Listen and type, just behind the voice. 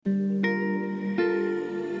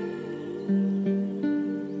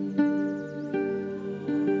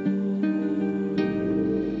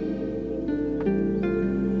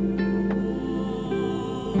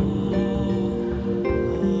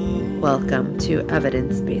Welcome to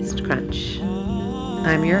Evidence-Based Crunch.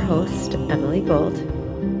 I'm your host, Emily Gold,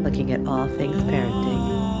 looking at all things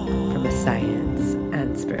parenting from a science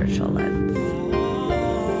and spiritual lens.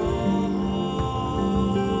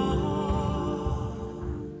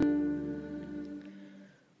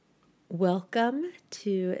 Welcome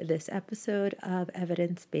to this episode of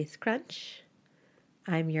Evidence-Based Crunch.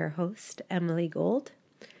 I'm your host, Emily Gold,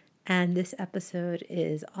 and this episode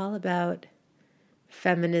is all about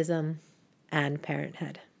feminism and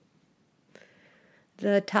parenthood.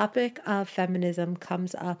 The topic of feminism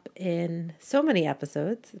comes up in so many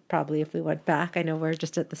episodes. Probably if we went back, I know we're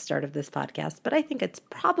just at the start of this podcast, but I think it's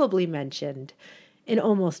probably mentioned in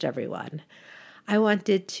almost every one. I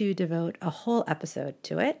wanted to devote a whole episode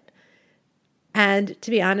to it. And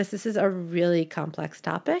to be honest, this is a really complex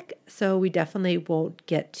topic, so we definitely won't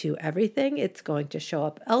get to everything. It's going to show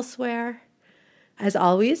up elsewhere. As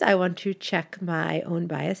always, I want to check my own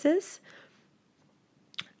biases.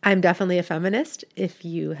 I'm definitely a feminist, if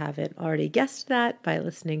you haven't already guessed that by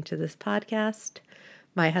listening to this podcast.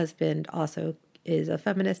 My husband also is a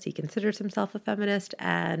feminist. He considers himself a feminist,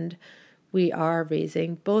 and we are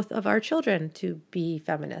raising both of our children to be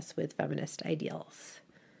feminists with feminist ideals.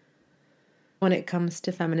 When it comes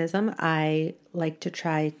to feminism, I like to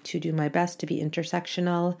try to do my best to be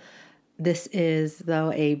intersectional. This is,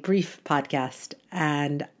 though, a brief podcast,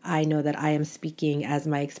 and I know that I am speaking as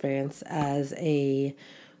my experience as a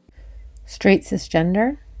straight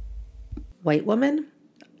cisgender white woman,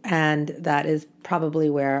 and that is probably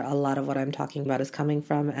where a lot of what I'm talking about is coming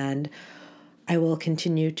from, and I will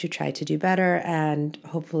continue to try to do better and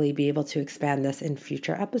hopefully be able to expand this in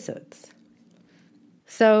future episodes.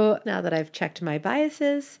 So now that I've checked my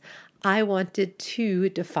biases, I wanted to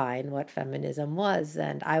define what feminism was,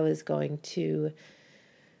 and I was going to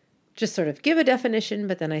just sort of give a definition,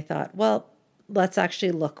 but then I thought, well, let's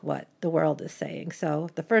actually look what the world is saying. So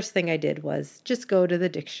the first thing I did was just go to the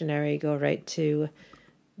dictionary, go right to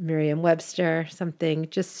Merriam-Webster, something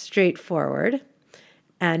just straightforward.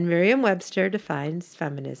 And Merriam-Webster defines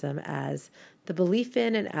feminism as the belief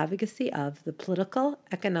in and advocacy of the political,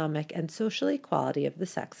 economic, and social equality of the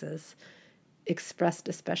sexes, expressed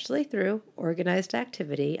especially through organized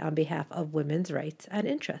activity on behalf of women's rights and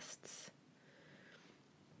interests.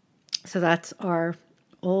 So that's our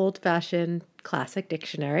old-fashioned classic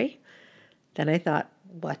dictionary. Then I thought,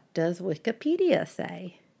 what does Wikipedia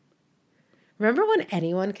say? Remember when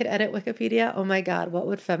anyone could edit Wikipedia? Oh my God, what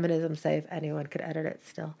would feminism say if anyone could edit it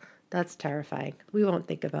still? That's terrifying. We won't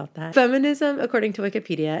think about that. Feminism, according to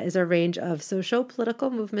Wikipedia, is a range of social,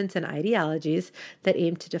 political movements and ideologies that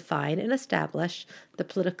aim to define and establish the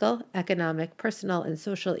political, economic, personal, and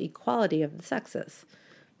social equality of the sexes.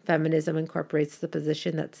 Feminism incorporates the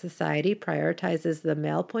position that society prioritizes the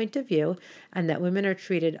male point of view and that women are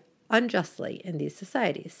treated unjustly in these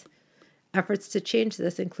societies. Efforts to change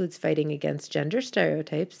this includes fighting against gender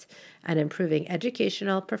stereotypes and improving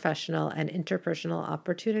educational, professional, and interpersonal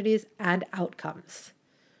opportunities and outcomes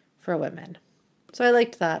for women. So I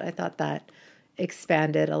liked that. I thought that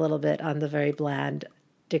expanded a little bit on the very bland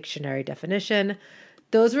dictionary definition.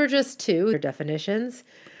 Those were just two definitions.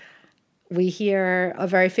 We hear a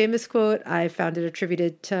very famous quote. I found it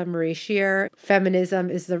attributed to Marie Scheer. Feminism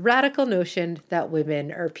is the radical notion that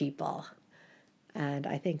women are people. And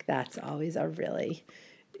I think that's always a really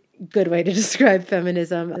good way to describe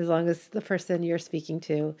feminism, as long as the person you're speaking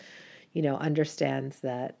to, understands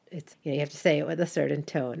that it's, you have to say it with a certain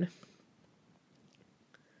tone.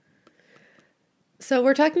 So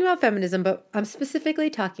we're talking about feminism, but I'm specifically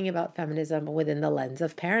talking about feminism within the lens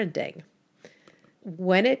of parenting.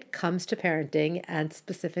 When it comes to parenting and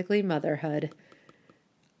specifically motherhood,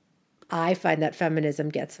 I find that feminism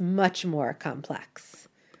gets much more complex.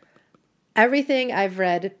 Everything I've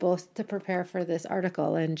read, both to prepare for this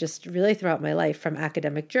article and just really throughout my life, from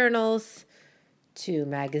academic journals to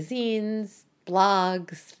magazines,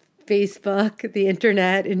 blogs, Facebook, the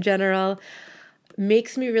internet in general,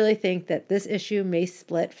 makes me really think that this issue may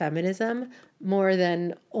split feminism more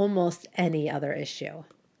than almost any other issue.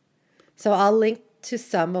 So I'll link to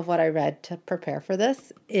some of what I read to prepare for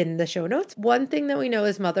this in the show notes. One thing that we know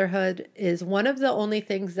is motherhood is one of the only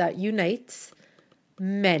things that unites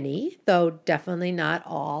many, though definitely not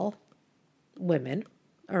all, women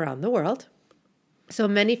around the world. So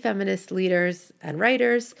many feminist leaders and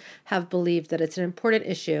writers have believed that it's an important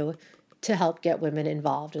issue to help get women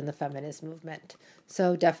involved in the feminist movement.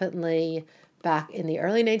 So definitely back in the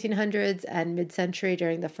early 1900s and mid-century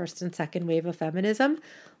during the first and second wave of feminism,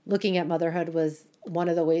 looking at motherhood was one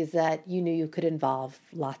of the ways that you knew you could involve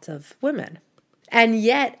lots of women. And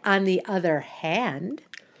yet, on the other hand,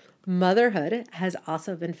 motherhood has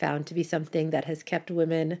also been found to be something that has kept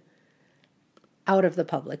women out of the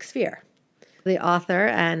public sphere. The author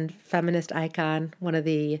and feminist icon, one of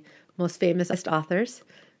the most famous authors,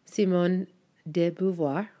 Simone de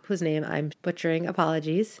Beauvoir, whose name I'm butchering,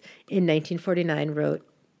 apologies, in 1949 wrote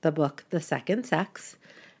the book The Second Sex.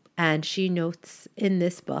 And she notes in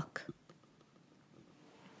this book,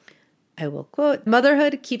 I will quote,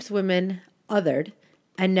 "Motherhood keeps women othered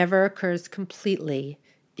and never occurs completely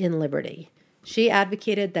in liberty. She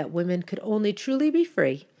advocated that women could only truly be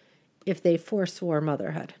free if they forswore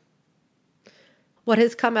motherhood." What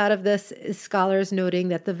has come out of this is scholars noting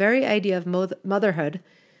that the very idea of motherhood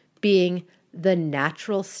being the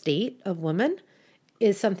natural state of women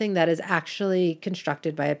is something that is actually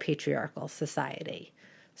constructed by a patriarchal society.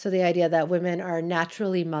 So the idea that women are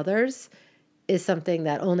naturally mothers is something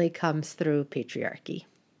that only comes through patriarchy.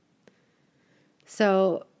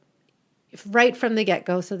 So right from the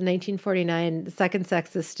get-go, so the 1949, the second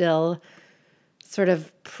sex is still sort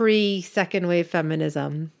of pre-second wave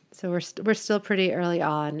feminism. So we're still pretty early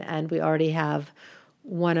on, and we already have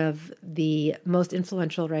one of the most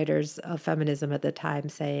influential writers of feminism at the time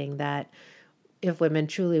saying that if women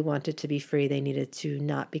truly wanted to be free, they needed to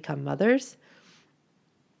not become mothers.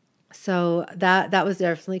 So that was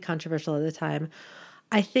definitely controversial at the time.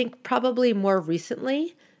 I think probably more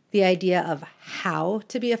recently, the idea of how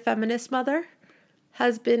to be a feminist mother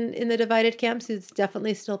has been in the divided camps. It's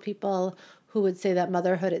definitely still people who would say that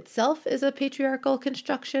motherhood itself is a patriarchal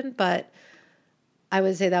construction, but I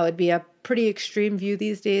would say that would be a pretty extreme view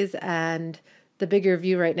these days. And the bigger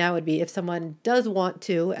view right now would be if someone does want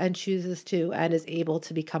to and chooses to and is able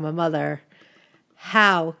to become a mother,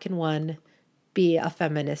 how can one be a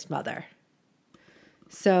feminist mother?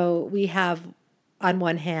 So we have, on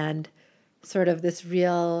one hand, sort of this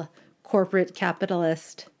real corporate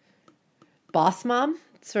capitalist boss mom,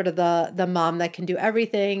 sort of the mom that can do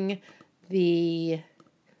everything, the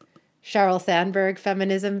Sheryl Sandberg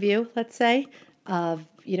feminism view, let's say, of,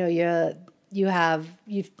 you have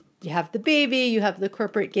the baby, you have the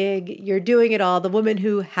corporate gig, you're doing it all, the woman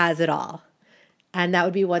who has it all. And that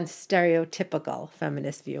would be one stereotypical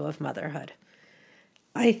feminist view of motherhood.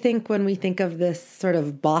 I think when we think of this sort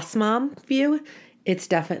of boss mom view, it's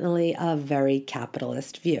definitely a very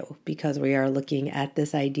capitalist view because we are looking at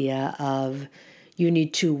this idea of you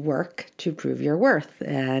need to work to prove your worth.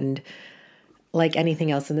 And like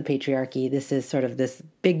anything else in the patriarchy, this is sort of this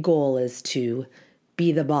big goal is to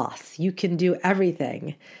be the boss. You can do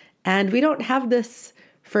everything. And we don't have this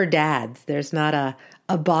for dads. There's not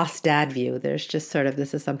a boss dad view. There's just sort of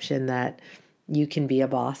this assumption that you can be a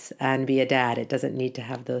boss and be a dad. It doesn't need to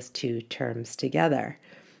have those two terms together.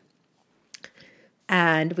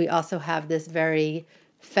 And we also have this very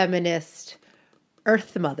feminist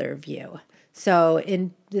earth mother view. So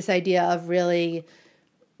in this idea of really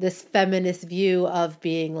this feminist view of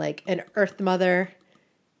being like an earth mother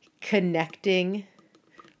connecting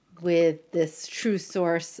with this true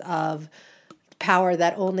source of power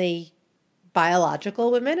that only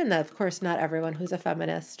biological women, and that of course not everyone who's a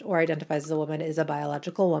feminist or identifies as a woman is a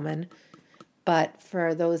biological woman, but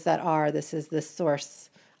for those that are, this is this source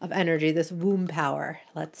of energy, this womb power,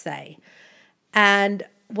 let's say. And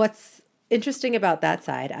what's interesting about that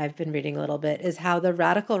side, I've been reading a little bit, is how the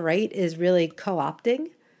radical right is really co-opting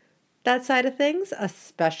that side of things,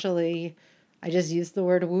 especially, I just used the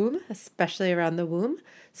word womb, especially around the womb.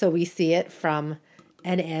 So we see it from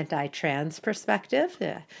an anti-trans perspective.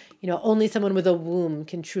 Only someone with a womb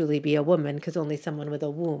can truly be a woman because only someone with a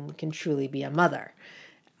womb can truly be a mother.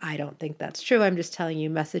 I don't think that's true. I'm just telling you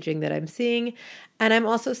messaging that I'm seeing. And I'm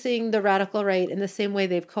also seeing the radical right in the same way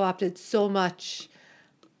they've co-opted so much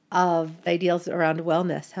of ideals around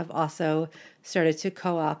wellness have also started to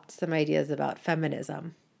co-opt some ideas about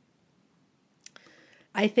feminism.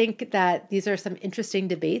 I think that these are some interesting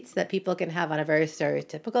debates that people can have on a very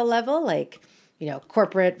stereotypical level, like,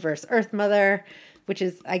 corporate versus earth mother, which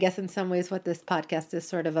is, I guess, in some ways what this podcast is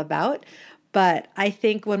sort of about. But I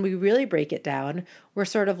think when we really break it down, we're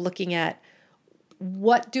sort of looking at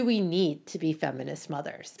what do we need to be feminist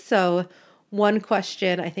mothers? So one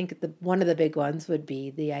question, I think one of the big ones would be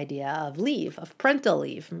the idea of leave, of parental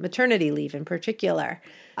leave, maternity leave in particular.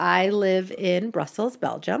 I live in Brussels,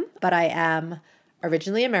 Belgium, but I am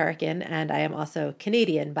originally American and I am also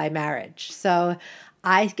Canadian by marriage. So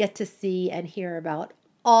I get to see and hear about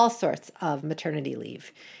all sorts of maternity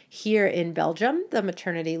leave. Here in Belgium, the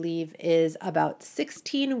maternity leave is about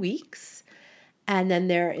 16 weeks. And then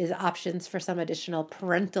there is options for some additional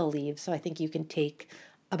parental leave. So I think you can take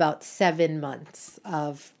about 7 months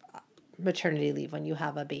of maternity leave when you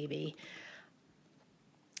have a baby.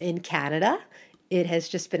 In Canada, it has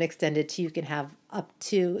just been extended to you can have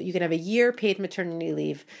a year paid maternity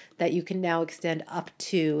leave that you can now extend up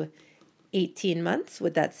to 18 months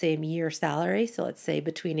with that same year salary. So let's say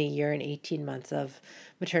between a year and 18 months of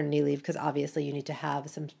maternity leave, because obviously you need to have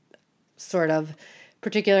some sort of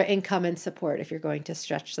particular income and support if you're going to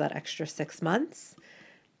stretch that extra 6 months.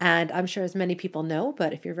 And I'm sure as many people know,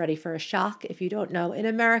 but if you're ready for a shock, if you don't know, in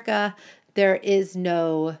America, there is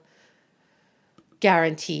no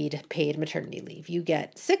guaranteed paid maternity leave. You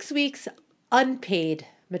get 6 weeks unpaid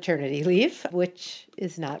maternity leave, which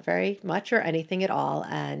is not very much or anything at all.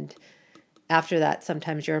 And after that,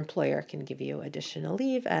 sometimes your employer can give you additional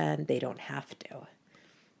leave and they don't have to.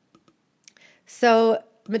 So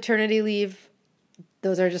maternity leave,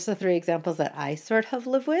 those are just the 3 examples that I sort of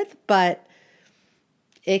live with, but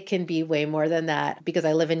it can be way more than that because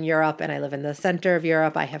I live in Europe and I live in the center of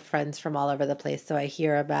Europe. I have friends from all over the place. So I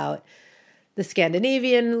hear about the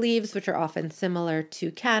Scandinavian leaves, which are often similar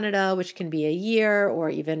to Canada, which can be a year or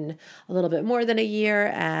even a little bit more than a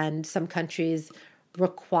year. And some countries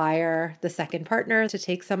require the second partner to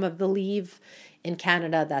take some of the leave. In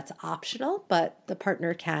Canada, that's optional, but the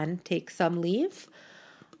partner can take some leave.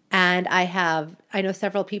 And I know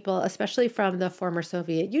several people, especially from the former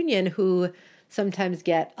Soviet Union, who sometimes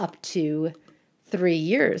get up to 3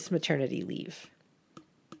 years maternity leave.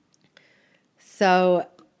 So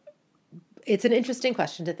it's an interesting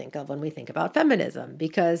question to think of when we think about feminism,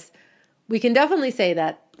 because we can definitely say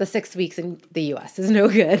that the 6 weeks in the US is no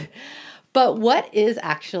good. But what is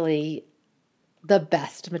actually the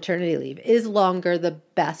best maternity leave? Is longer the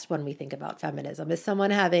best when we think about feminism? Is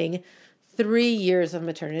someone having 3 years of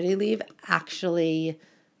maternity leave actually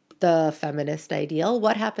the feminist ideal?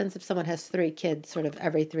 What happens if someone has 3 kids sort of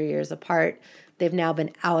every 3 years apart? They've now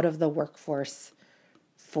been out of the workforce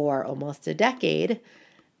for almost a decade.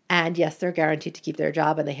 And yes, they're guaranteed to keep their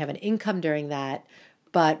job and they have an income during that.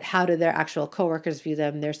 But how do their actual coworkers view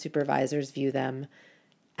them, their supervisors view them?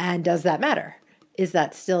 And does that matter? Is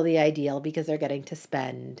that still the ideal because they're getting to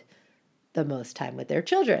spend the most time with their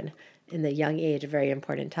children in the young age, a very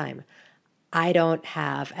important time? I don't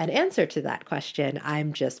have an answer to that question.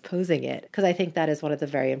 I'm just posing it because I think that is one of the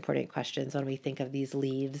very important questions when we think of these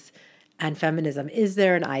leaves and feminism. Is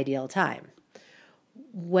there an ideal time?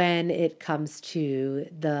 When it comes to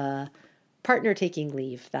the partner taking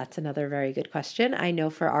leave, that's another very good question. I know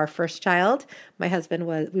for our first child, we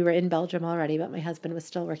were in Belgium already, but my husband was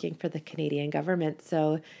still working for the Canadian government.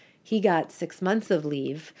 So he got 6 months of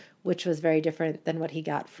leave, which was very different than what he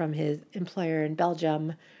got from his employer in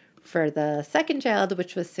Belgium. For the second child,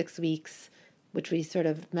 which was 6 weeks, which we sort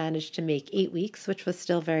of managed to make 8 weeks, which was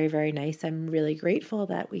still very, very nice. I'm really grateful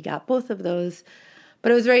that we got both of those.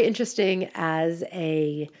 But it was very interesting as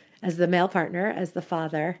the male partner, as the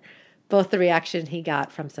father, both the reaction he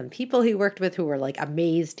got from some people he worked with who were like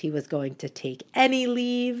amazed he was going to take any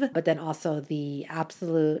leave, but then also the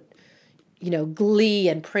absolute glee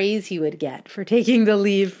and praise he would get for taking the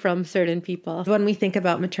leave from certain people. When we think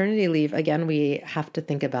about maternity leave, again, we have to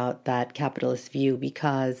think about that capitalist view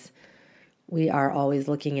because we are always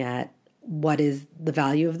looking at what is the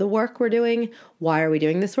value of the work we're doing? Why are we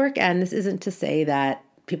doing this work? And this isn't to say that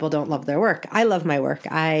people don't love their work. I love my work.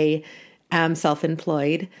 I am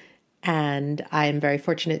self-employed and I am very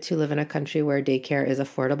fortunate to live in a country where daycare is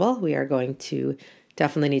affordable. We are going to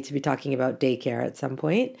definitely need to be talking about daycare at some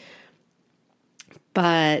point.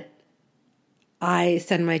 But I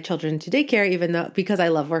send my children to daycare because I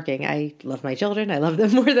love working. I love my children. I love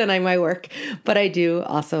them more than my work, but I do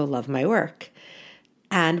also love my work.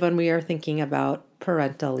 And when we are thinking about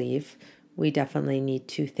parental leave, we definitely need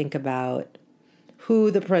to think about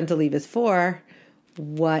who the parental leave is for,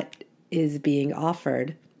 what is being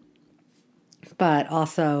offered, but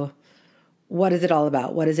also what is it all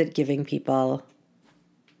about? What is it giving people?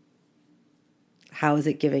 How is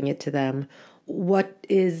it giving it to them? What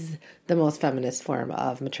is the most feminist form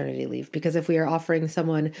of maternity leave? Because if we are offering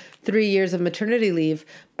someone 3 years of maternity leave,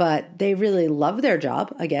 but they really love their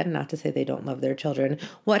job, again, not to say they don't love their children,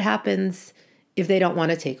 what happens if they don't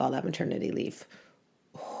want to take all that maternity leave?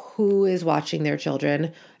 Who is watching their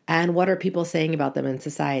children? And what are people saying about them in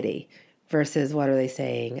society versus what are they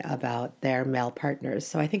saying about their male partners?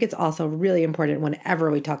 So I think it's also really important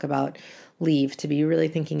whenever we talk about leave to be really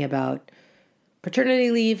thinking about paternity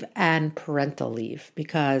leave and parental leave,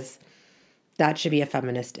 because that should be a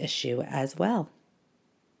feminist issue as well.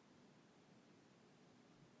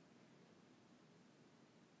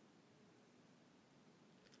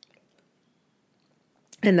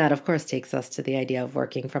 And that, of course, takes us to the idea of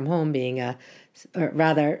working from home that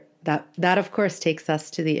of course takes us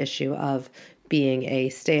to the issue of being a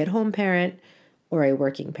stay-at-home parent or a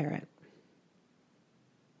working parent.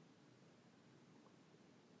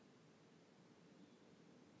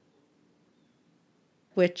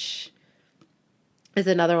 which is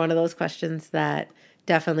another one of those questions that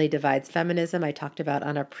definitely divides feminism. I talked about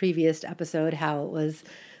on a previous episode how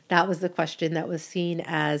that was the question that was seen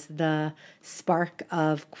as the spark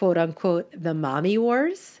of quote unquote the mommy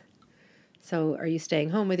wars. So are you staying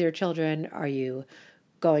home with your children? Are you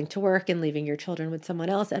going to work and leaving your children with someone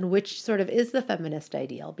else? And which sort of is the feminist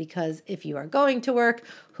ideal? Because if you are going to work,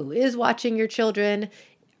 who is watching your children?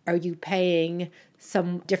 Are you paying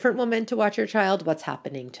some different woman to watch your child? What's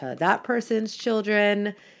happening to that person's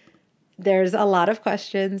children? There's a lot of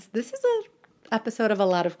questions. This is an episode of a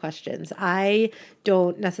lot of questions. I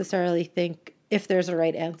don't necessarily think if there's a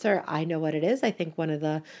right answer. I know what it is. I think one of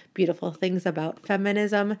the beautiful things about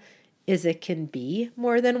feminism is it can be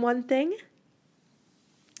more than one thing.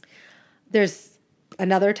 There's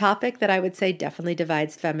another topic that I would say definitely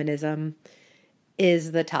divides feminism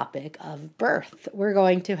is the topic of birth. We're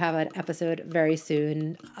going to have an episode very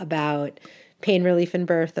soon about pain relief in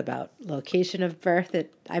birth, about location of birth.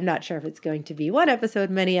 I'm not sure if it's going to be one episode,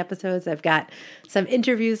 many episodes. I've got some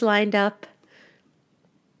interviews lined up.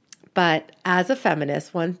 But as a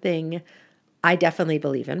feminist, one thing I definitely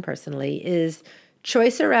believe in personally is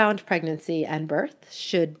choice around pregnancy and birth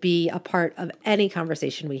should be a part of any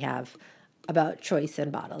conversation we have about choice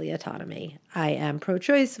and bodily autonomy. I am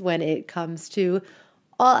pro-choice when it comes to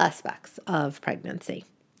all aspects of pregnancy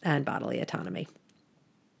and bodily autonomy.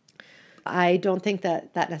 I don't think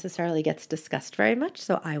that necessarily gets discussed very much,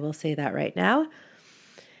 so I will say that right now.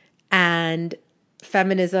 And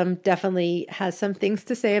feminism definitely has some things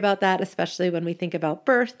to say about that, especially when we think about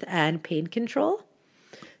birth and pain control.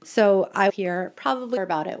 So I hear probably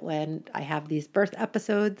about it when I have these birth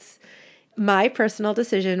episodes. My personal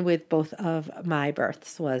decision with both of my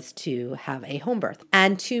births was to have a home birth.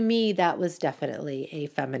 And to me, that was definitely a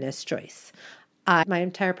feminist choice. My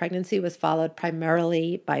entire pregnancy was followed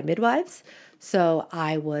primarily by midwives. So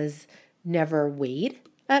I was never weighed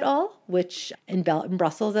at all, which in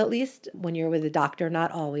Brussels, at least, when you're with a doctor,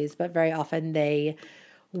 not always, but very often they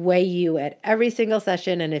weigh you at every single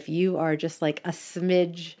session. And if you are just like a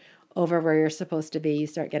smidge over where you're supposed to be, you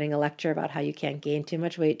start getting a lecture about how you can't gain too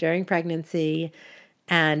much weight during pregnancy.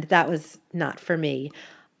 And that was not for me.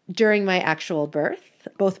 During my actual birth,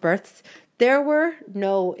 both births, there were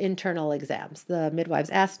no internal exams. The midwives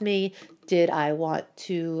asked me, did I want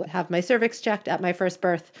to have my cervix checked at my first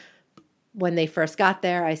birth? When they first got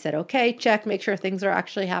there, I said, okay, check, make sure things are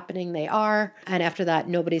actually happening. They are. And after that,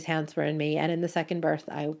 nobody's hands were in me. And in the second birth,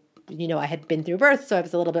 I had been through birth, so I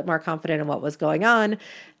was a little bit more confident in what was going on.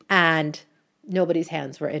 And nobody's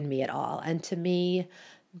hands were in me at all. And to me,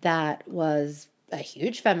 that was a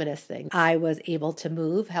huge feminist thing. I was able to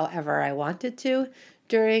move however I wanted to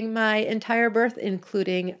during my entire birth,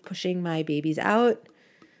 including pushing my babies out.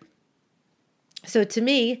 So to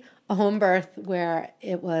me, a home birth where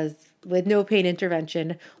it was with no pain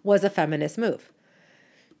intervention was a feminist move.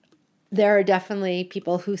 There are definitely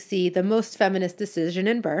people who see the most feminist decision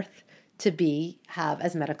in birth to have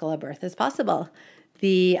as medical a birth as possible.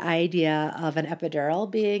 The idea of an epidural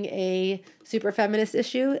being a super feminist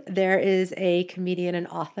issue. There is a comedian and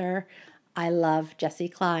author. I love Jessie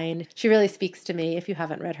Klein. She really speaks to me if you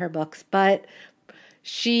haven't read her books, but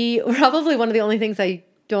she probably one of the only things I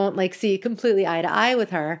don't see completely eye to eye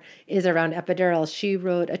with her is around epidurals. She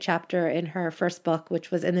wrote a chapter in her first book, which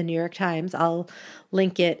was in the New York Times. I'll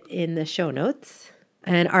link it in the show notes.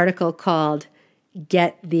 An article called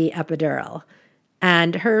Get the Epidural.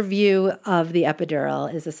 And her view of the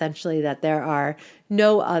epidural is essentially that there are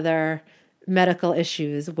no other medical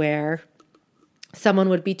issues where someone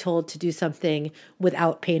would be told to do something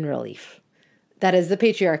without pain relief. That is the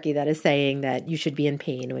patriarchy that is saying that you should be in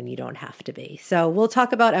pain when you don't have to be. So we'll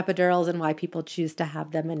talk about epidurals and why people choose to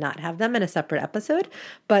have them and not have them in a separate episode.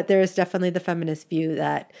 But there is definitely the feminist view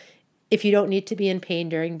that if you don't need to be in pain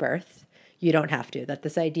during birth, you don't have to. That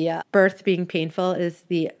this idea, birth being painful, is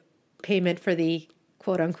the payment for the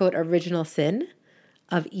quote-unquote original sin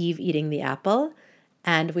of Eve eating the apple,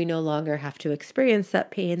 and we no longer have to experience that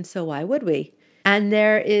pain, so why would we? And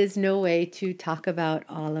there is no way to talk about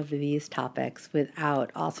all of these topics without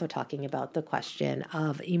also talking about the question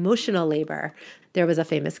of emotional labor. There was a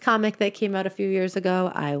famous comic that came out a few years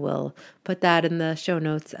ago. I will put that in the show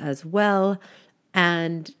notes as well.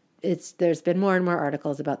 And there's been more and more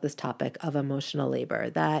articles about this topic of emotional labor,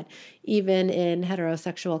 that even in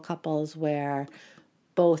heterosexual couples where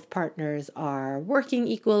both partners are working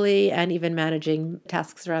equally and even managing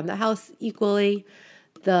tasks around the house equally,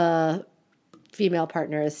 the female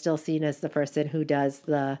partner is still seen as the person who does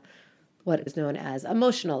what is known as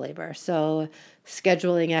emotional labor. So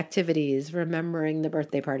scheduling activities, remembering the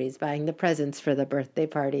birthday parties, buying the presents for the birthday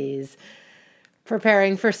parties,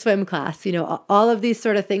 preparing for swim class, all of these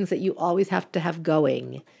sort of things that you always have to have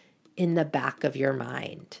going in the back of your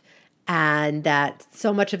mind. And that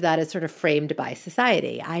so much of that is sort of framed by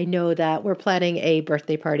society. I know that we're planning a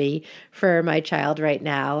birthday party for my child right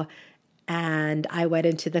now. And I went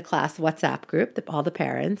into the class WhatsApp group, all the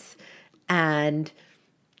parents, and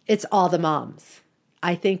it's all the moms.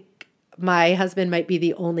 I think my husband might be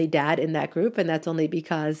the only dad in that group, and that's only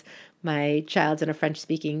because my child's in a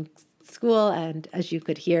French-speaking school, and as you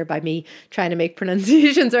could hear by me trying to make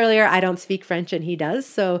pronunciations earlier, I don't speak French and he does,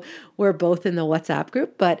 so we're both in the WhatsApp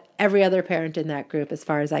group, but every other parent in that group, as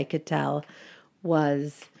far as I could tell,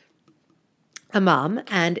 was a mom,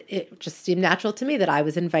 and it just seemed natural to me that I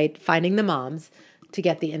was finding the moms to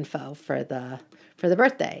get the info for the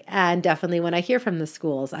birthday. And definitely when I hear from the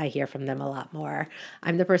schools, I hear from them a lot more.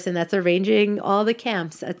 I'm the person that's arranging all the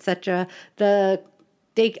camps, etc. Our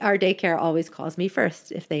daycare always calls me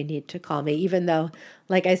first if they need to call me, even though,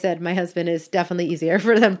 like I said, my husband is definitely easier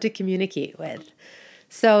for them to communicate with.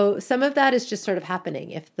 So some of that is just sort of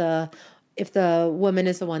happening. If the woman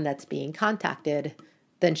is the one that's being contacted,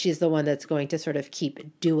 then she's the one that's going to sort of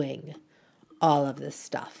keep doing all of this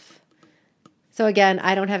stuff. So again,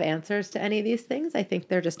 I don't have answers to any of these things. I think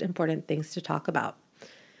they're just important things to talk about.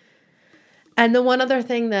 And the one other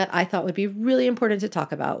thing that I thought would be really important to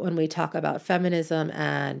talk about when we talk about feminism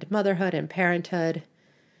and motherhood and parenthood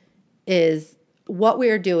is what we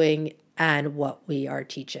are doing and what we are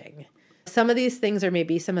teaching. Some of these things are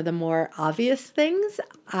maybe some of the more obvious things.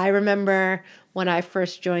 I remember when I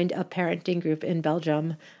first joined a parenting group in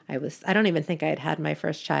Belgium, I don't even think I had my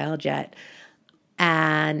first child yet.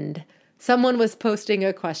 And someone was posting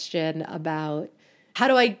a question about how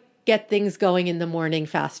do I get things going in the morning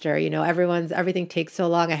faster? Everything takes so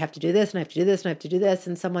long. I have to do this and I have to do this and I have to do this.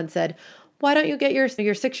 And someone said, why don't you get your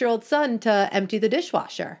 6-year-old son to empty the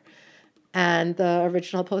dishwasher? And the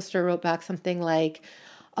original poster wrote back something like,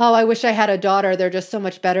 oh, I wish I had a daughter. They're just so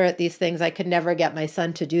much better at these things. I could never get my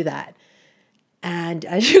son to do that. And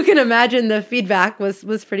as you can imagine, the feedback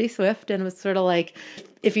was pretty swift and was sort of like,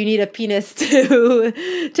 if you need a penis to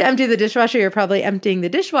empty the dishwasher, you're probably emptying the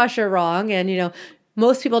dishwasher wrong. And,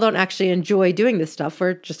 most people don't actually enjoy doing this stuff.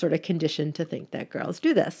 We're just sort of conditioned to think that girls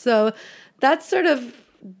do this. So that's sort of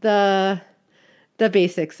the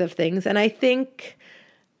basics of things. And I think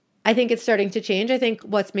it's starting to change. I think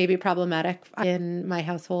what's maybe problematic in my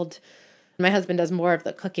household, my husband does more of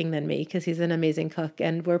the cooking than me because he's an amazing cook,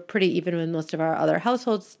 and we're pretty even with most of our other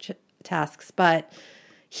household tasks. But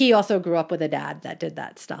he also grew up with a dad that did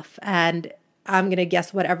that stuff. And I'm going to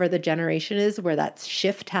guess whatever the generation is where that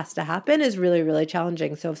shift has to happen is really, really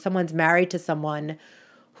challenging. So if someone's married to someone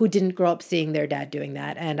who didn't grow up seeing their dad doing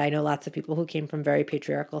that, and I know lots of people who came from very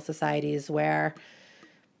patriarchal societies where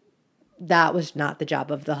that was not the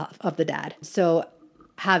job of the dad. So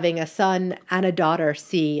having a son and a daughter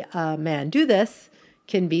see a man do this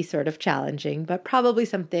can be sort of challenging, but probably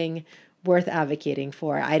something worth advocating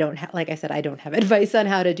for. Like I said, I don't have advice on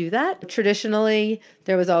how to do that. Traditionally,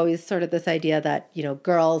 there was always sort of this idea that,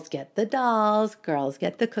 girls get the dolls, girls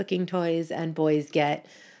get the cooking toys, and boys get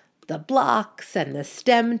the blocks and the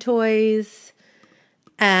STEM toys.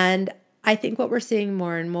 And I think what we're seeing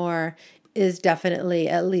more and more is definitely,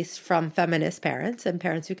 at least from feminist parents and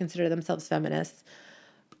parents who consider themselves feminists,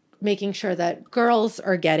 making sure that girls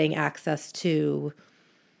are getting access to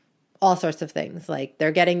all sorts of things. Like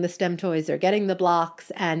they're getting the STEM toys, they're getting the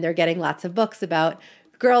blocks, and they're getting lots of books about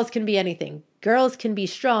girls can be anything. Girls can be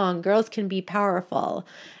strong. Girls can be powerful.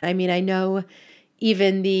 I mean, I know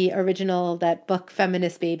even the original, that book,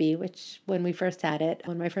 Feminist Baby, which when we first had it,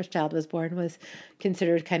 when my first child was born, was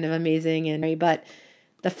considered kind of amazing. But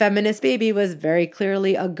the Feminist Baby was very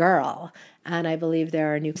clearly a girl. And I believe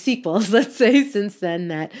there are new sequels, let's say, since then,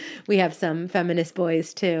 that we have some feminist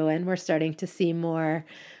boys too. And we're starting to see more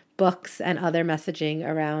books and other messaging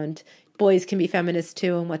around boys can be feminists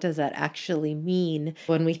too, and what does that actually mean?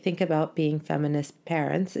 When we think about being feminist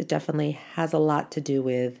parents, it definitely has a lot to do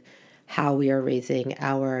with how we are raising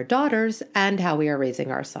our daughters and how we are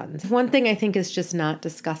raising our sons. One thing I think is just not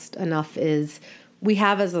discussed enough is we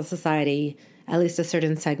have as a society, at least a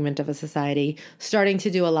certain segment of a society, starting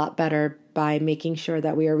to do a lot better by making sure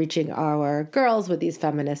that we are reaching our girls with these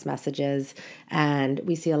feminist messages. And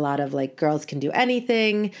we see a lot of girls can do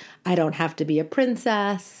anything. I don't have to be a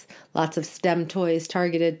princess. Lots of STEM toys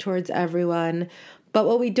targeted towards everyone. But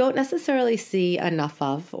what we don't necessarily see enough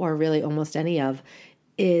of, or really almost any of,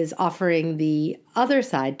 is offering the other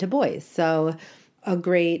side to boys. So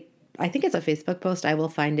I think it's a Facebook post. I will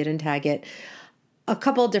find it and tag it. A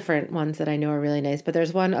couple different ones that I know are really nice, but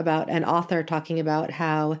there's one about an author talking about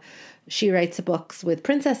how she writes books with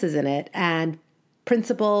princesses in it, and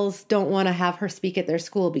principals don't want to have her speak at their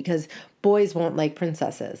school because boys won't like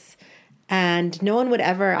princesses. And no one would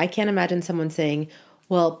ever, I can't imagine someone saying,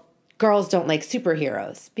 well, girls don't like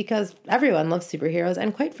superheroes, because everyone loves superheroes.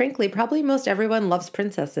 And quite frankly, probably most everyone loves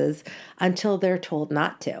princesses until they're told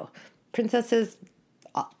not to. Princesses,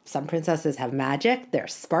 some princesses have magic. They're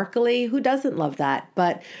sparkly. Who doesn't love that?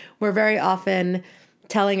 But we're very often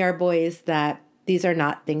telling our boys that these are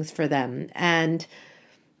not things for them. And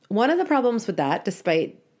one of the problems with that,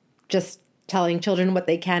 despite just telling children what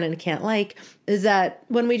they can and can't like, is that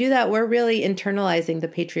when we do that, we're really internalizing the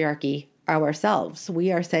patriarchy ourselves.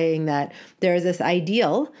 We are saying that there is this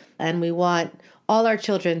ideal, and we want all our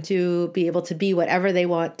children to be able to be whatever they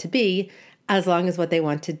want to be, as long as what they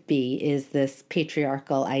want to be is this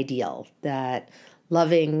patriarchal ideal, that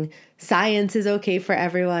loving science is okay for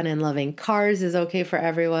everyone and loving cars is okay for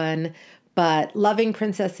everyone. But loving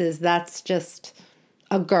princesses, that's just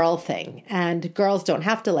a girl thing. And girls don't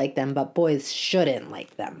have to like them, but boys shouldn't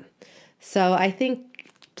like them. So I think,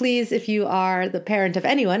 please, if you are the parent of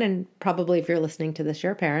anyone, and probably if you're listening to this,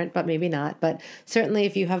 you're a parent, but maybe not. But certainly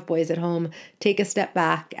if you have boys at home, take a step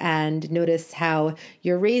back and notice how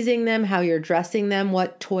you're raising them, how you're dressing them,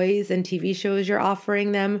 what toys and TV shows you're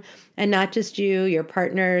offering them. And not just you, your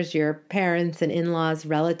partners, your parents and in-laws,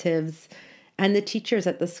 relatives, and the teachers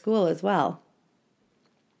at the school as well.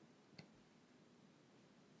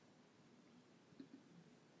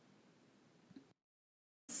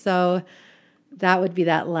 So that would be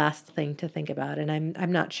that last thing to think about. And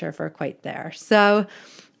I'm not sure if we're quite there. So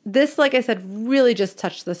this, like I said, really just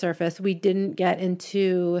touched the surface. We didn't get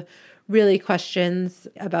into really questions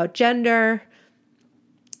about gender.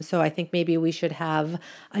 So I think maybe we should have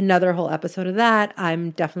another whole episode of that. I'm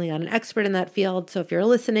definitely not an expert in that field. So if you're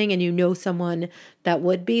listening and you know someone that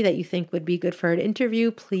would be, that you think would be good for an interview,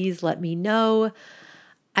 please let me know.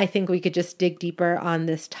 I think we could just dig deeper on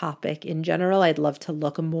this topic in general. I'd love to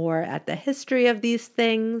look more at the history of these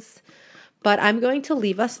things, but I'm going to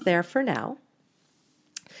leave us there for now.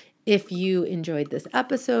 If you enjoyed this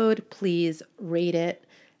episode, please rate it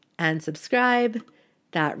and subscribe.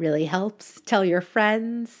 That really helps. Tell your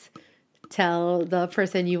friends. Tell the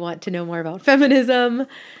person you want to know more about feminism.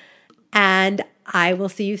 And I will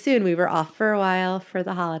see you soon. We were off for a while for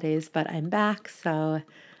the holidays, but I'm back, so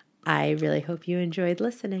I really hope you enjoyed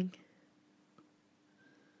listening.